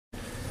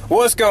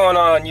What's going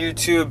on,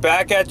 YouTube?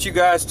 Back at you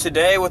guys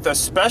today with a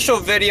special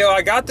video.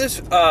 I got this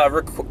I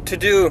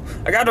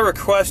got a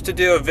request to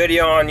do a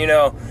video on,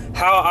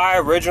 how I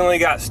originally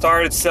got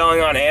started selling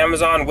on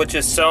Amazon, which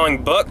is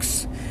selling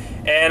books.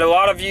 And a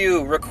lot of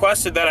you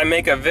requested that I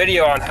make a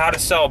video on how to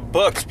sell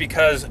books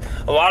because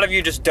a lot of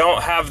you just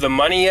don't have the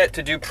money yet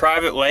to do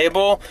private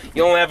label.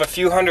 You only have a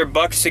few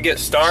 $100 to get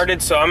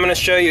started. So I'm going to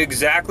show you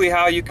exactly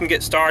how you can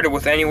get started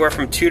with anywhere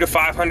from $200 to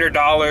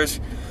 $500.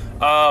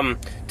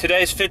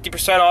 Today's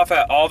 50% off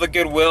at all the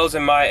GoodWills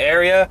in my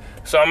area.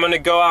 So I'm going to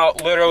go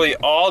out literally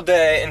all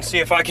day and see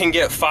if I can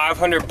get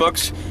 500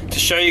 books to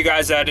show you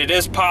guys that it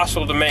is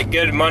possible to make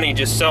good money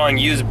just selling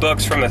used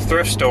books from the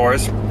thrift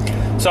stores.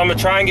 So I'm going to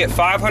try and get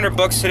 500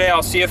 books today.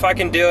 I'll see if I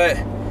can do it.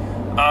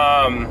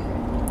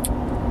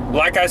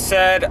 Like I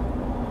said,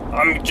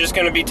 I'm just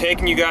going to be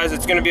taking you guys,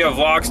 it's going to be a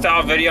vlog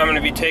style video. I'm going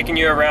to be taking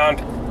you around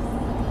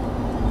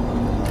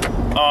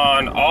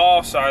on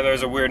all, sorry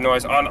there's a weird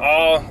noise, on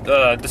all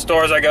the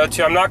stores I go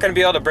to. I'm not going to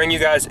be able to bring you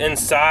guys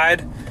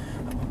inside,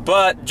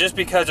 but just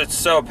because it's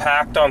so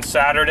packed on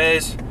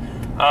Saturdays.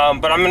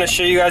 But I'm going to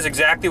show you guys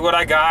exactly what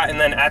I got,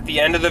 and then at the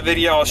end of the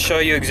video I'll show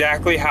you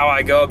exactly how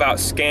I go about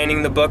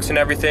scanning the books and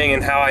everything,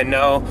 and how I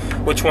know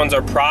which ones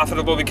are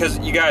profitable. Because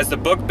you guys, the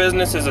book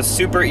business is a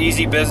super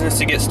easy business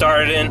to get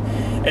started in.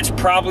 It's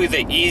probably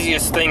the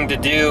easiest thing to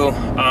do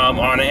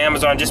on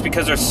Amazon, just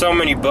because there's so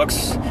many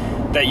books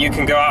that you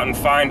can go out and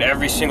find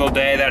every single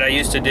day that I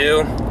used to do.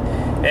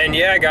 And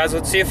yeah, guys,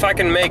 let's see if I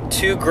can make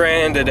 $2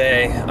 grand a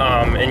day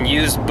in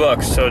used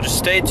books. So just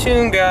stay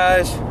tuned,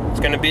 guys.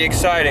 It's going to be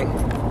exciting.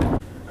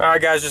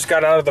 Alright guys, just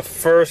got out of the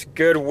first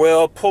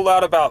GoodWill, pulled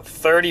out about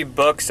 30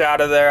 books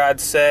out of there,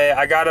 I'd say.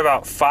 I got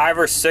about 5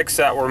 or 6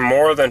 that were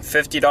more than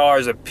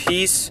 $50 a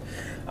piece.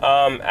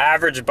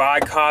 Average buy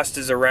cost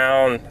is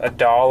around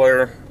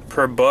 $1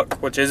 per book,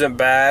 which isn't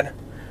bad.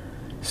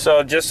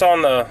 So just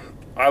on the,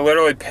 I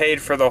literally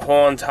paid for the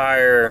whole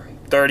entire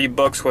 30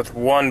 books with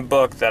one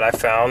book that I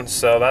found,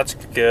 so that's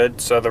good.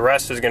 So the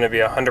rest is going to be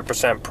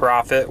 100%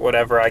 profit,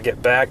 whatever I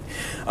get back.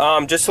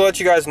 Just to let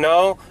you guys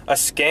know, a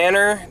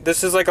scanner,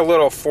 this is like a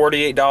little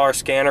 $48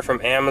 scanner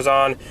from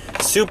Amazon.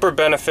 Super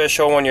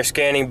beneficial when you're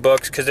scanning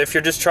books, because if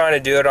you're just trying to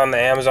do it on the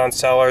Amazon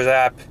Sellers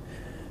app,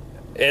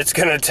 it's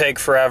going to take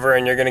forever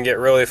and you're going to get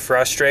really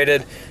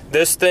frustrated.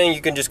 This thing,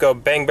 you can just go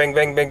bang, bang,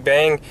 bang, bang,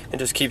 bang, and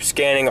just keep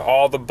scanning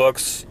all the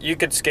books. You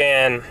could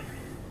scan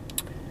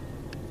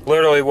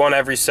literally one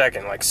every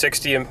second, like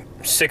 60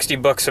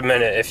 books a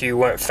minute if you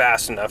went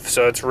fast enough.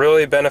 So it's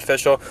really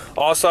beneficial.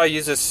 Also, I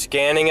use this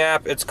scanning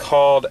app. It's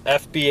called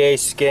FBA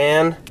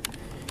Scan,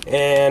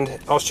 and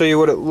I'll show you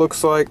what it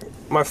looks like.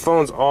 My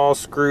phone's all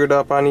screwed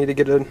up. I need to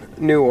get a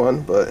new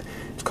one, but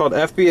it's called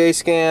FBA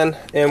Scan.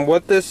 And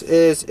what this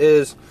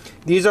is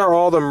these are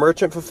all the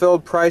merchant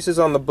fulfilled prices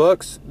on the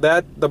books.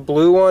 The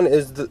blue one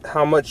is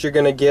how much you're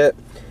gonna get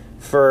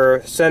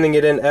for sending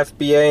it in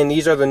FBA, and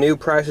these are the new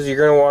prices. You're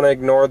going to want to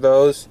ignore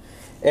those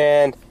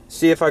and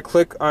see if I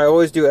click. I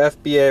always do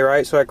FBA,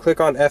 right? So I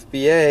click on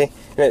FBA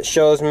and it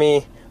shows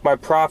me my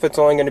profit's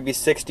only going to be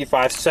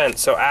 65 cents.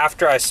 So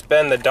after I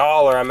spend the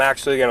 $1, I'm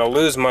actually going to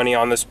lose money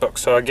on this book.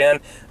 So again,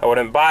 I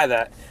wouldn't buy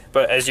that.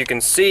 But as you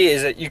can see,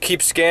 is that you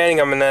keep scanning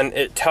them, and then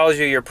it tells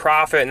you your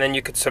profit, and then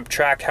you could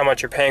subtract how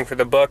much you're paying for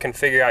the book and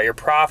figure out your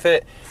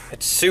profit.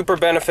 It's super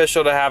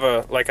beneficial to have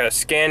a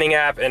scanning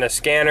app and a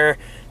scanner.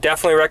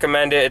 Definitely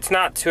recommend it. It's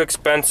not too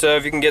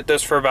expensive. You can get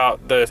this for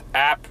about, the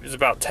app is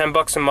about 10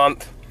 bucks a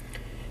month,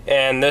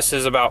 and this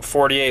is about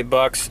 48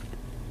 bucks.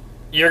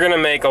 You're gonna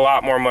make a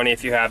lot more money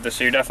if you have this,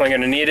 so you're definitely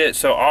gonna need it.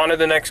 So on to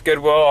the next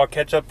GoodWill. I'll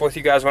catch up with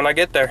you guys when I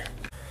get there.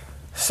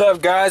 What's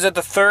up, guys? At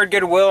the third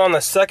GoodWill. On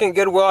the second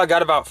GoodWill, I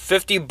got about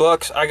 50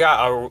 books. I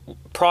got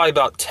probably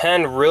about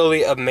 10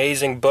 really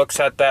amazing books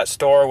at that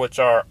store, which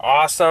are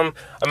awesome.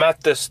 I'm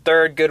at this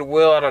third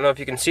GoodWill. I don't know if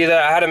you can see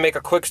that. I had to make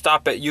a quick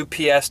stop at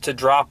UPS to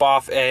drop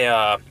off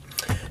a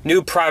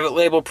new private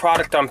label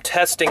product I'm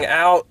testing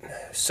out.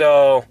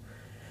 So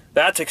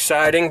that's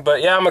exciting.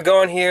 But yeah, I'm going to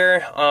go in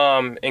here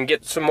and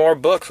get some more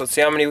books. Let's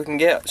see how many we can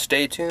get.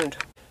 Stay tuned.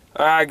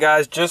 Alright,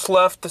 guys. Just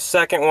left the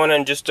second one,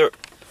 and just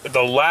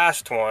the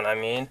last one, I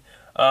mean.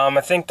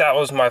 I think that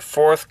was my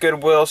fourth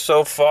GoodWill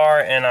so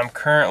far, and I'm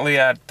currently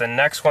at the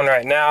next one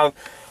right now.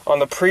 On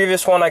the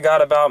previous one, I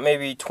got about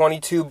maybe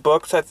 22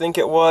 books, I think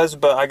it was,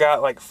 but I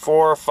got like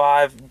 4 or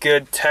 5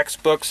 good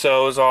textbooks,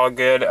 so it was all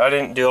good. I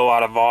didn't do a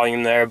lot of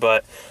volume there,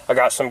 but I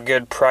got some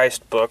good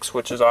priced books,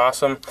 which is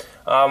awesome.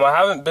 I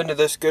haven't been to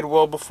this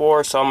GoodWill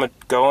before, so I'm going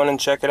to go in and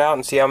check it out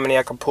and see how many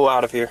I can pull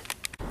out of here.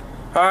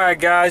 Alright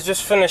guys,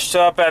 just finished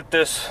up at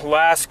this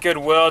last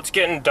GoodWill. It's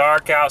getting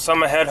dark out, so I'm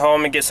going to head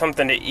home and get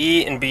something to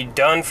eat and be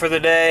done for the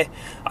day.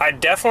 I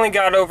definitely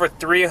got over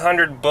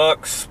 300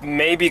 books,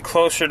 maybe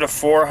closer to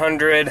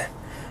 400.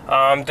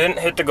 Didn't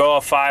hit the goal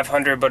of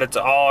 500, but it's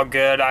all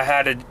good. I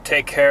had to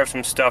take care of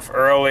some stuff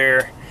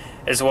earlier,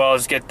 as well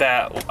as get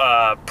that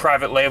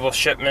private label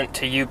shipment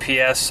to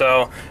UPS.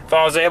 So if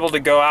I was able to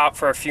go out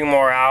for a few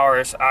more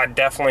hours, I'd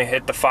definitely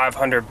hit the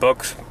 500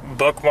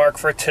 book mark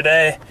for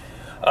today.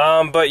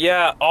 But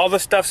yeah, all the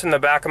stuff's in the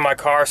back of my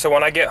car, so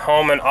when I get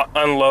home and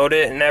unload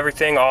it and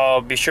everything,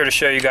 I'll be sure to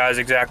show you guys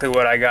exactly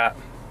what I got.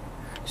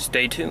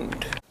 Stay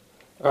tuned.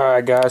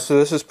 Alright guys, so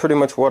this is pretty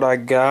much what I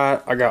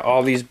got. I got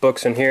all these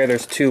books in here.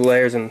 There's 2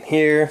 layers in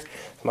here.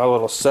 My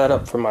little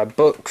setup for my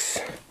books.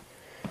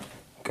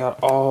 Got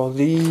all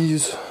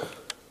these.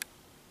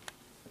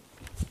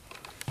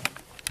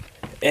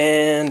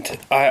 And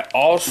I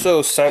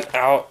also sent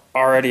out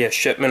already a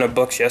shipment of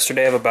books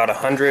yesterday of about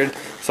 100.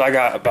 So I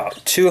got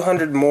about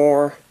 200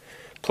 more.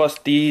 Plus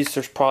these,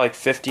 there's probably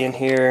 50 in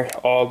here.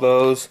 All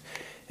those.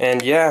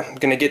 And yeah, I'm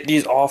going to get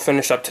these all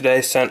finished up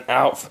today, sent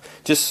out.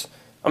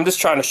 I'm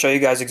just trying to show you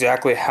guys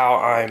exactly how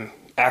I'm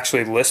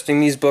actually listing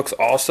these books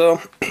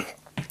also.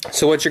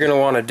 So what you're going to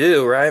want to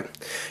do, right?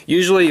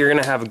 Usually you're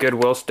going to have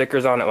GoodWill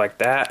stickers on it like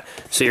that.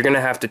 So you're going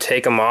to have to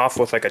take them off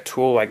with like a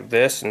tool like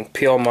this and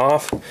peel them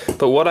off.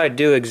 But what I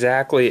do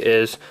exactly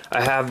is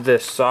I have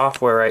this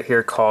software right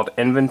here called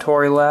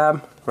Inventory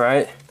Lab,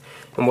 right?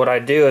 And what I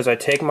do is I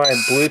take my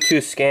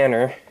Bluetooth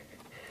scanner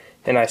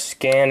and I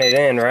scan it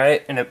in,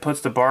 right? And it puts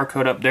the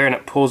barcode up there and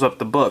it pulls up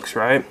the books,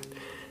 right?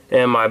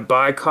 And my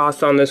buy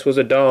cost on this was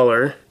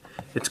 $1.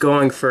 It's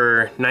going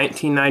for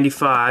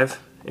 $19.95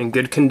 in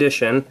good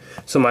condition.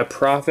 So my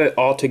profit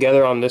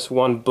altogether on this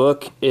one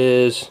book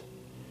is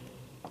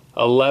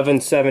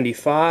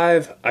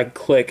 $11.75. I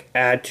click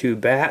add to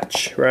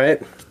batch,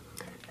 right?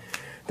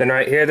 Then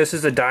right here, this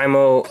is a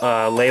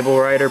Dymo label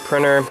writer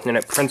printer, and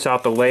it prints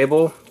out the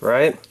label,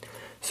 right?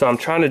 So I'm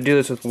trying to do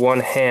this with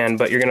one hand,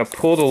 but you're gonna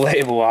pull the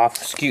label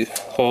off.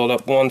 Hold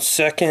up 1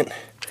 second.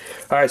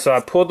 All right, so I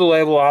pulled the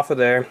label off of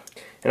there.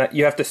 And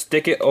you have to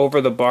stick it over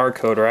the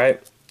barcode,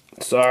 right?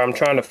 Sorry, I'm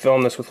trying to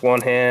film this with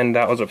one hand.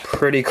 That was a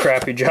pretty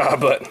crappy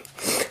job,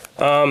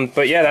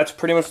 but yeah, that's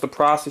pretty much the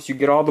process. You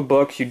get all the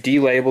books, you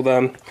delabel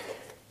them.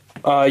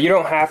 You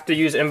don't have to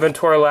use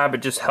Inventory Lab.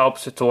 It just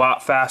helps. It's a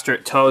lot faster.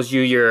 It tells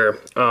you your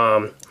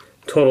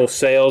total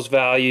sales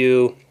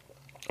value,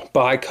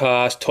 buy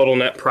cost, total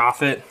net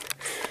profit.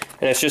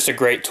 And it's just a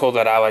great tool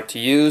that I like to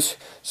use.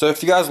 So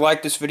if you guys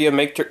like this video,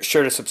 make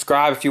sure to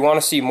subscribe. If you want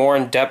to see more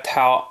in depth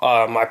how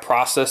my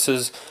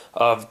processes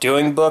of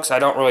doing books, I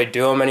don't really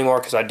do them anymore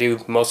because I do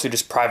mostly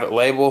just private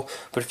label.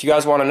 But if you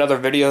guys want another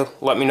video,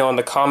 let me know in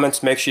the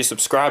comments. Make sure you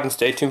subscribe and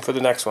stay tuned for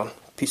the next one.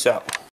 Peace out.